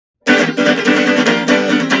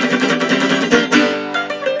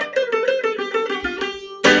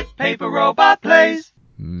Paper Robot plays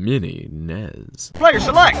Mini NES. Player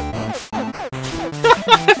select.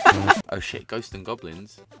 Oh shit, Ghosts and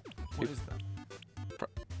Goblins. What is that?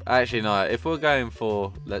 Actually, no. If we're going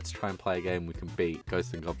for let's try and play a game we can beat,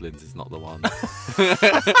 Ghosts and Goblins is not the one.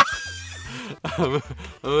 I'm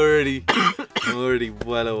already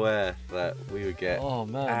well aware that we would get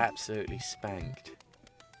absolutely spanked.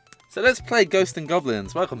 So let's play Ghosts and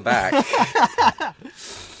Goblins. Welcome back.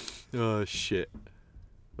 Oh shit,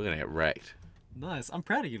 we're gonna get wrecked. Nice. I'm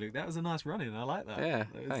proud of you, Luke. That was a nice run-in. I like that. Yeah,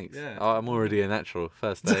 that was, thanks. Yeah. Oh, I'm already a natural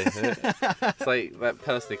first day. It's like that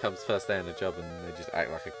person who comes first day in the job and they just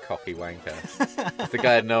act like a cocky wanker. It's the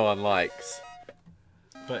guy no one likes.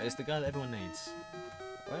 But it's the guy that everyone needs.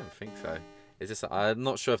 I don't think so. Is this? I'm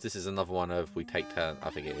not sure if this is another one of we take turns. I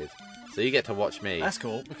think it is. So you get to watch me. That's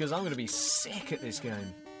cool because I'm going to be sick at this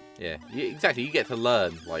game. Yeah, exactly. You get to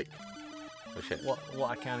learn like. Oh shit. What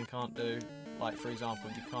I can and can't do. Like for example,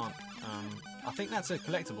 you can't. I think that's a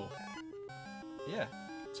collectible. Yeah,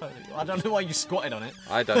 totally. I don't know why you squatted on it.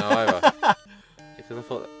 I don't know either. Because I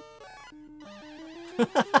thought.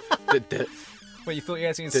 But you thought you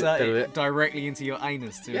had to insert it directly into your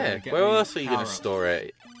anus to yeah. get Where else are you going to store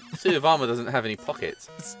it? Suit of armor doesn't have any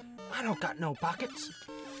pockets. I don't got no pockets.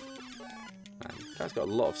 Man, guy's got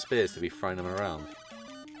a lot of spears to be throwing them around.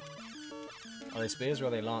 Are they spears or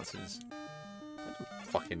are they lances? Who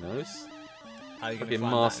fucking knows? How are you Fucking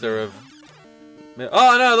gonna master of. Oh no!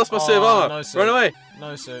 I lost my suit of armor. No, Run away!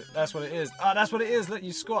 No, sir. That's what it is. Oh, that's what it is. Let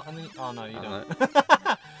you squat and then. Oh no, you don't.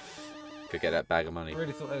 Could get that bag of money. I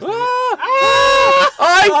really thought that was.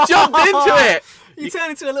 I jumped into it. You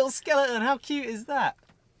turned into a little skeleton. How cute is that?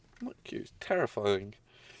 Not cute. It's terrifying.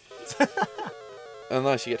 Oh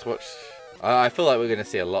nice, you get to watch. I feel like we're going to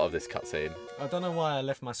see a lot of this cutscene. I don't know why I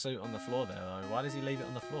left my suit on the floor there though. Why does he leave it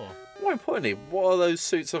on the floor? More importantly, what are those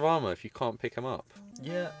suits of armor if you can't pick them up?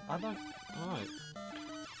 Yeah, I don't know.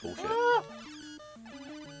 Bullshit.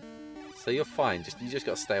 So you're fine. You just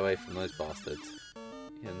got to stay away from those bastards.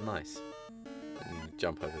 Yeah, nice. And you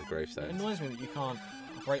jump over the gravestones. It annoys me that you can't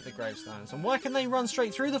break the gravestones. And why can they run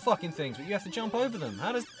straight through the fucking things, but you have to jump over them?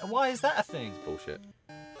 Why is that a thing? It's bullshit.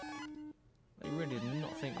 They really did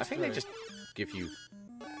not think. I think they just give you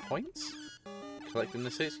points collecting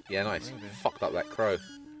the suits. Yeah, nice. Maybe. Fucked up that crow.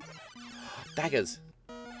 Daggers.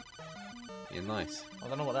 Yeah, nice. I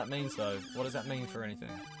don't know what that means though. What does that mean for anything?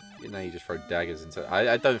 You know, you just throw daggers into.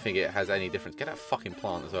 I don't think it has any difference. Get that fucking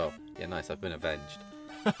plant as well. Yeah, nice. I've been avenged.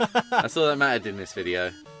 That's all that mattered in this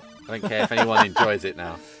video. I don't care if anyone enjoys it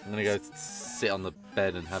now. I'm gonna go sit on the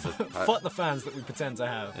bed and have a. Fuck the fans that we pretend to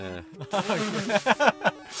have. Yeah.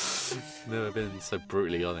 Never been so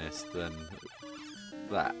brutally honest than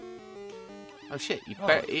that. Oh shit! You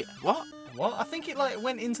what? What? I think it like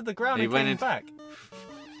went into the ground and went came back.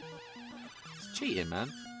 It's cheating, man.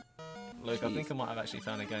 Luke, Jeez. I think I might have actually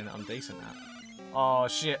found a game that I'm decent at. Oh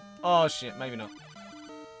shit! Oh shit! Maybe not.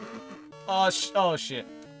 Oh shit!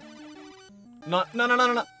 No!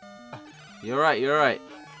 You're right. You're right.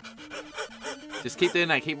 Just keep doing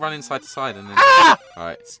that. Keep running side to side, and then. Ah! All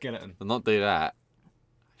right. Skeleton. But not do that.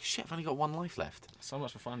 Shit! I've only got one life left. So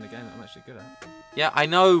much for finding a game that I'm actually good at. Yeah, I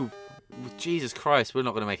know. Jesus Christ, we're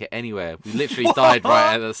not going to make it anywhere. We literally died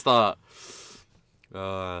right at the start.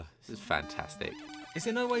 This is fantastic. Is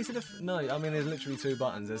there no way to defend? No, I mean there's literally 2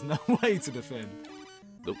 buttons. There's no way to defend.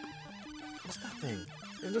 Nope. What's that thing?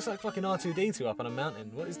 It looks like fucking R2-D2 up on a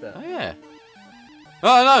mountain. What is that? Oh yeah.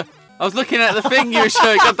 Oh no! I was looking at the thing you were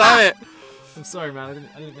showing. God damn it! I'm sorry, man.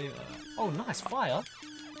 I didn't mean it like that. Oh, nice fire.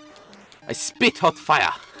 I spit hot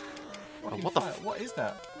fire. What the? What is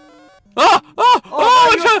that? Ah! Ah! Oh,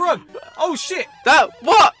 Oh! frog! Oh shit! That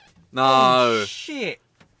what? No. Oh, shit!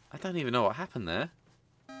 I don't even know what happened there.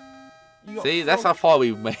 You got See, that's how far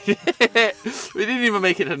we made it. We didn't even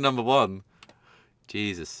make it to number 1.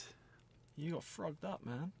 Jesus. You got frogged up,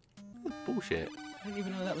 man. Bullshit. I didn't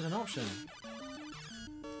even know that was an option.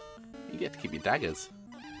 You get to keep your daggers.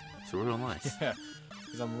 It's real nice. Yeah,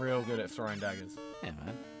 because I'm real good at throwing daggers. Yeah,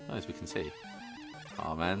 man. As we can see.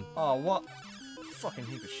 Oh, man. Oh, what? Fucking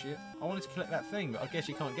heap of shit. I wanted to collect that thing, but I guess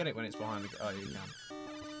you can't get it when it's behind the... Oh, you can.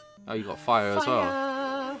 Oh, you got fire as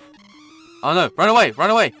well. Oh, no. Run away. Run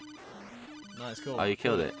away. No, it's cool. Oh, you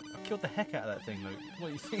killed it. I killed the heck out of that thing, Luke. What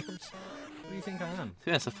do you think? What do you think I am?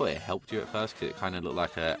 Yes, I thought it helped you at first because it kind of looked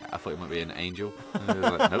like I thought it might be an angel. And I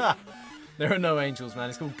was like, nope. There are no angels, man.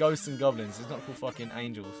 It's called Ghosts and Goblins. It's not called fucking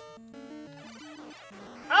angels.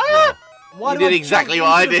 Ah! Why you did exactly what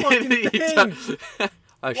I did.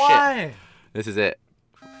 Oh Why? shit! This is it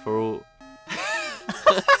for all.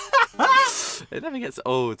 It never gets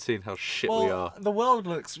old seeing how shit we are. The world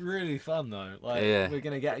looks really fun though. Like we're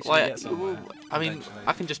gonna get somewhere. I mean, eventually.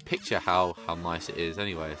 I can just picture how nice it is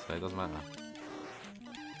anyway, so it doesn't matter.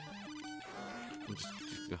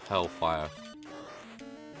 Just hellfire.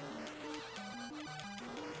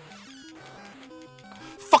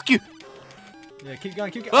 Fuck you! Yeah, keep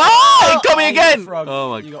going, keep going. Ah! It got me again! Frogged.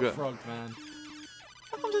 Oh my you god. got frogged, man.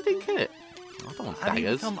 How come I didn't kill it? I don't want How do you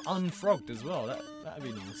daggers. become unfrogged as well? That'd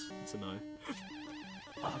be nice to know.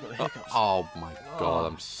 Oh, I've got the hiccups. Oh my god, Oh.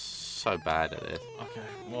 I'm so bad at this. Okay,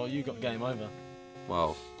 well you got game over.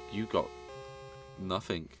 Well, you got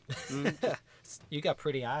nothing. You got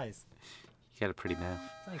pretty eyes. You got a pretty mouth.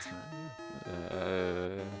 Thanks,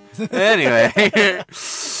 man. Anyway.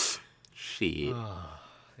 Shit.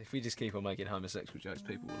 If we just keep on making homosexual jokes,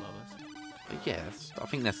 people will love us. Yeah, I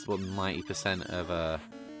think that's what 90% of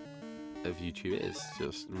YouTube is.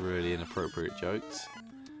 Just really inappropriate jokes.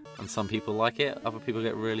 And some people like it, other people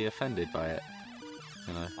get really offended by it.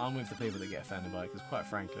 You know? I'm with the people that get offended by it, because quite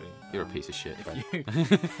frankly... You're a piece of shit, Fred.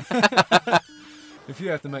 If you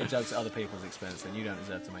have to make jokes at other people's expense, then you don't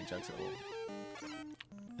deserve to make jokes at all.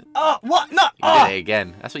 Oh, what? No! You did it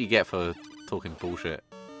again. That's what you get for talking bullshit.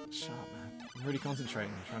 Shut up, man. I'm really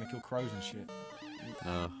concentrating. I'm trying to kill crows and shit.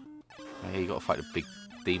 Oh. Yeah, you gotta fight a big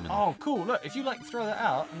demon. Oh, cool. Look, if you, like, throw that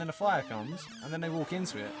out, and then a fire comes, and then they walk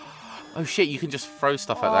into it... Oh shit, you can just throw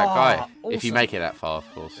stuff at that guy. If you awesome. make it that far,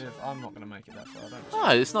 of course. If I'm not going to make it that far, don't No,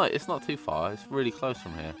 it's not too far. It's really close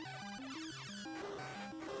from here.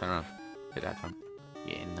 Turn around. Hit that cunt.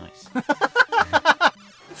 Yeah, nice.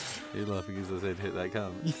 You're laughing because I said hit that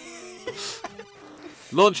cunt.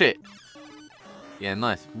 Launch it! Yeah,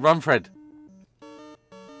 nice. Run, Fred.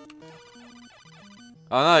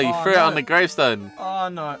 Oh no, you threw it on the gravestone. Oh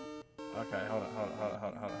no. Okay, hold on.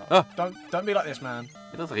 Oh. Don't be like this, man.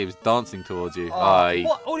 It looks like he was dancing towards you.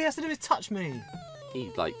 What? All he has to do is touch me.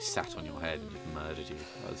 He like sat on your head and just murdered you.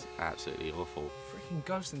 That was absolutely awful. Freaking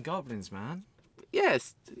ghosts and goblins, man.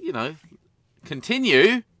 Yes, you know.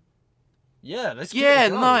 Continue. Yeah, let's Yeah, give it a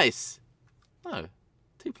go. nice. No,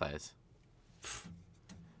 2 players.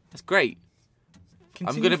 That's great.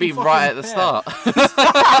 Continue I'm gonna be from right at the fucking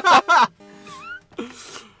start.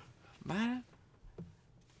 Man.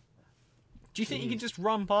 Do you think you can just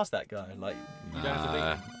run past that guy? Like, you don't have to beat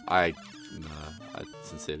him? I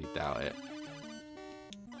sincerely doubt it.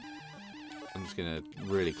 I'm just gonna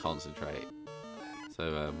really concentrate.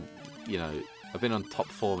 So, you know, I've been on top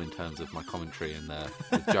form in terms of my commentary and the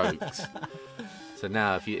jokes. So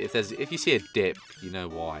now, if you see a dip, you know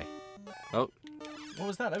why. Oh, What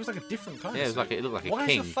was that? That was like a different kind yeah, of suit. it looked like a Why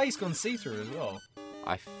king. has your face gone see-through as well?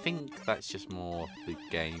 I think that's just more the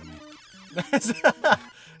game.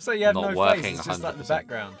 So you have Not no working face, it's just like the 100%.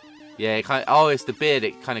 background. Yeah, it kind of, oh, it's the beard.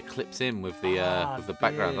 It kind of clips in with the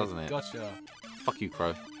background, beard. doesn't it? Gotcha. Fuck you,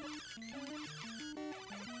 Crow.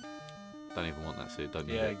 Don't even want that suit, don't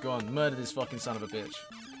you? Yeah, go on. Murder this fucking son of a bitch.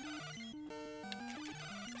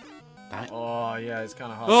 Damn it. Oh, yeah, it's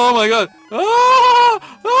kind of hard. Oh my god!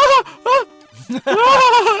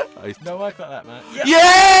 Don't work like that, man.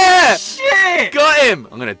 Yeah! Shit! Got him!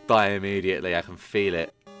 I'm gonna die immediately. I can feel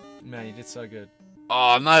it. Man, you did so good.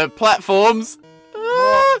 Oh no, platforms!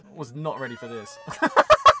 Was not ready for this.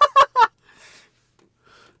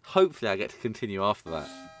 Hopefully I get to continue after that.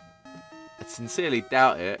 I sincerely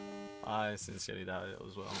doubt it. I sincerely doubt it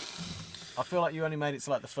as well. I feel like you only made it to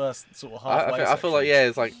like the first sort of halfway I feel like, section. yeah,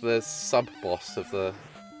 it's like the sub-boss of the...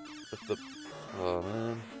 Oh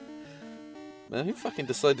man. Man, who fucking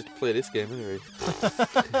decided to play this game anyway?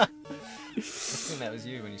 I think that was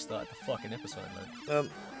you when you started the fucking episode, though.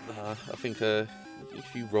 I think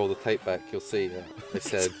if you roll the tape back, you'll see that I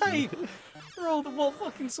said... Tape! Roll the what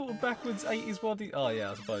fucking sort of backwards 80s body? Oh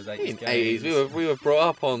yeah, I suppose 80s In games. 80s, we were brought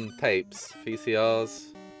up on tapes,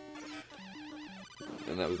 VCRs,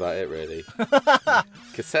 and that was about it really.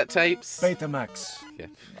 Cassette tapes. Betamax. Yeah.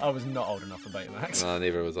 I was not old enough for Betamax. No,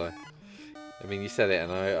 neither was I. I mean, you said it,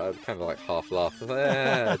 and I kind of like half laughed. I was like,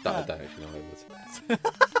 I don't actually know what it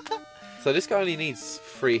was. So this guy only needs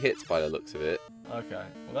 3 hits by the looks of it. Okay.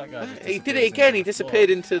 Well, that guy. Just He did disappears it again. He into the disappeared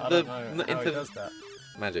floor. into I the don't know how he does that.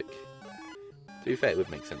 magic. To be fair, it would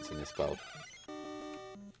make sense in this world.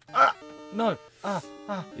 No.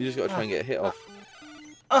 You just got to try and get a hit off.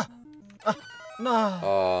 No.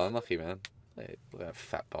 Oh, unlucky man. Hey, look at that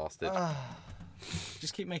fat bastard.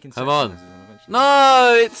 Just keep making. Come sex on. noises and eventually-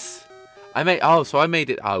 No, it's. I made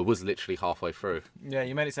it. Oh, it was literally halfway through. Yeah,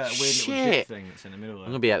 you made it to that weird little Shit. dip thing that's in the middle I'm there.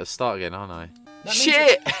 gonna be at the start again, aren't I? That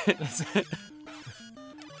means Shit!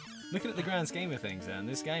 Looking at the grand scheme of things, then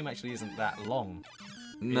this game actually isn't that long.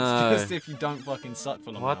 No. It's just if you don't fucking suck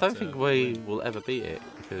for long Well, I enough don't to think we win. will ever beat it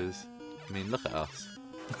because I mean, look at us.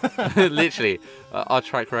 Literally, our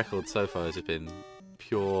track record so far has been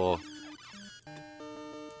pure.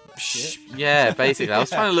 Shit. Yeah, basically. I was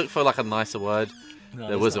trying to look for like a nicer word. No,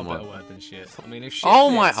 There wasn't not a one. better word than shit. I mean, if shit Oh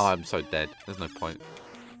my! fits- Oh, I'm so dead. There's no point.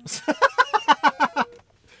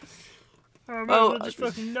 Oh, man, Well, I'll just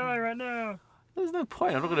fucking die right now. There's no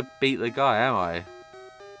point. I'm not gonna beat the guy, am I?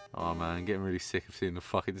 Oh man, I'm getting really sick of seeing the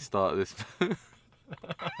fucking start of this.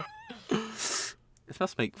 This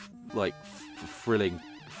must make like thrilling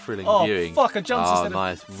Oh viewing. fuck! I jumped Oh, instead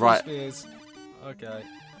nice. of Right. spears. Okay.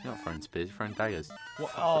 You're not throwing spears. You're throwing daggers.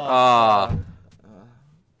 What? Ah.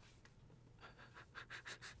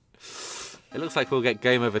 It looks like we'll get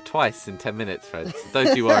game over twice in 10 minutes, friends.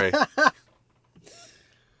 Don't you worry.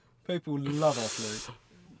 People love us, Luke.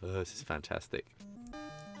 Oh, this is fantastic.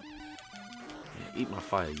 Yeah, eat my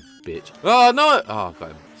fire, you bitch. Oh, no! Oh, I've got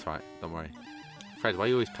him. It's alright. Don't worry. Fred, why are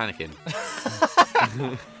you always panicking?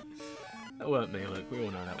 That weren't me, Luke. We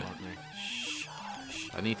all know that weren't me. Shush.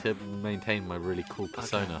 I need to maintain my really cool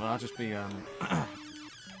persona. Okay, well, I'll just be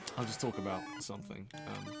I'll just talk about something.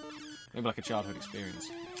 Maybe like a childhood experience.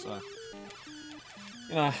 So,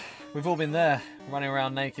 you know, we've all been there, running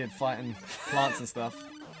around naked, fighting plants and stuff.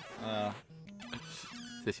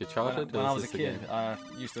 Is this your childhood? When or I is was a this kid, game? I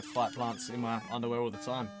used to fight plants in my underwear all the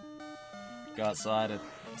time. Go outside and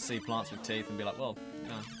see plants with teeth and be like, well, you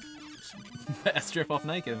know, better strip off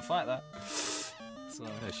naked and fight that. So,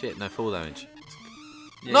 Oh shit, no fall damage.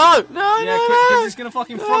 yeah, No! No! yeah, no, quick, no! 'cause it's gonna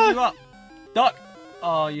fucking frog you up. Duck!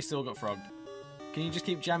 Oh, you still got frogged. Can you just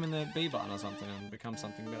keep jamming the B button or something and become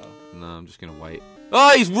something better? No, I'm just gonna wait.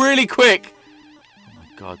 Oh, he's really quick! Oh my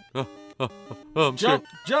god. Oh, I'm Jump!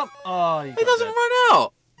 scared. Jump! Oh, you He doesn't run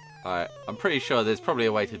out! Alright, I'm pretty sure there's probably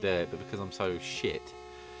a way to do it, but because I'm so shit,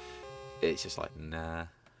 it's just like, nah. You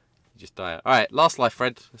just die. Alright, last life,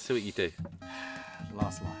 Fred. Let's see what you do.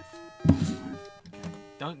 Last life. Okay.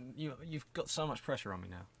 Don't you've got so much pressure on me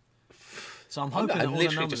now. So I'm hoping that all I'm the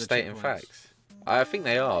literally numbers just are stating checkpoints. facts. I think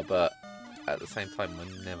they are, but at the same time,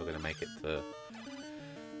 we're never going to make it to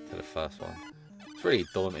the first one. It's really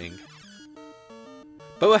daunting.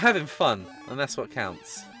 But we're having fun, and that's what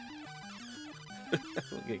counts. I'm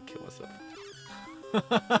going to kill myself.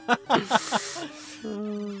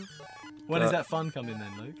 When does that fun come in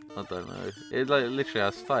then, Luke? I don't know. It like literally,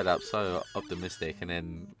 I started up so optimistic, and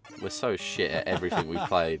then we're so shit at everything we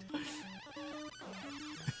played.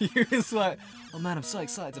 You're just like, oh man, I'm so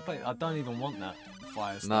excited to play. I don't even want that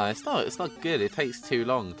fire stuff. No, it's not. It's not good. It takes too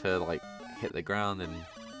long to like hit the ground and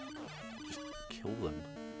just kill them.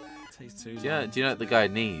 It takes too Do you long. know what the guy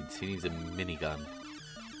needs? He needs a minigun.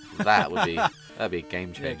 That'd be a game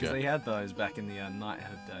Yeah, because changer. they had those back in the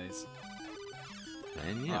knighthood days.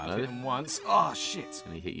 And Right, I've yeah, hit them once. Oh shit!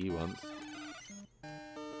 and he hit you once.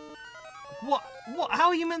 What? What? How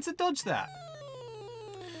are you meant to dodge that?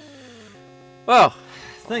 Well,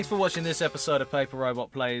 Thanks for watching this episode of Paper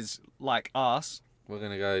Robot Plays Like Us. we're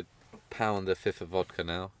gonna go pound a fifth of vodka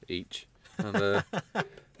now each, and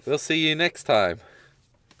we'll see you next time.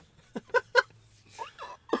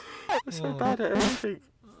 We're so bad at everything.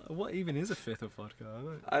 What even is a fifth of vodka?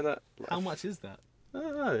 I don't. How much is that? I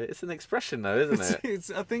don't know. It's an expression, though, isn't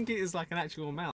it? I think it is like an actual amount.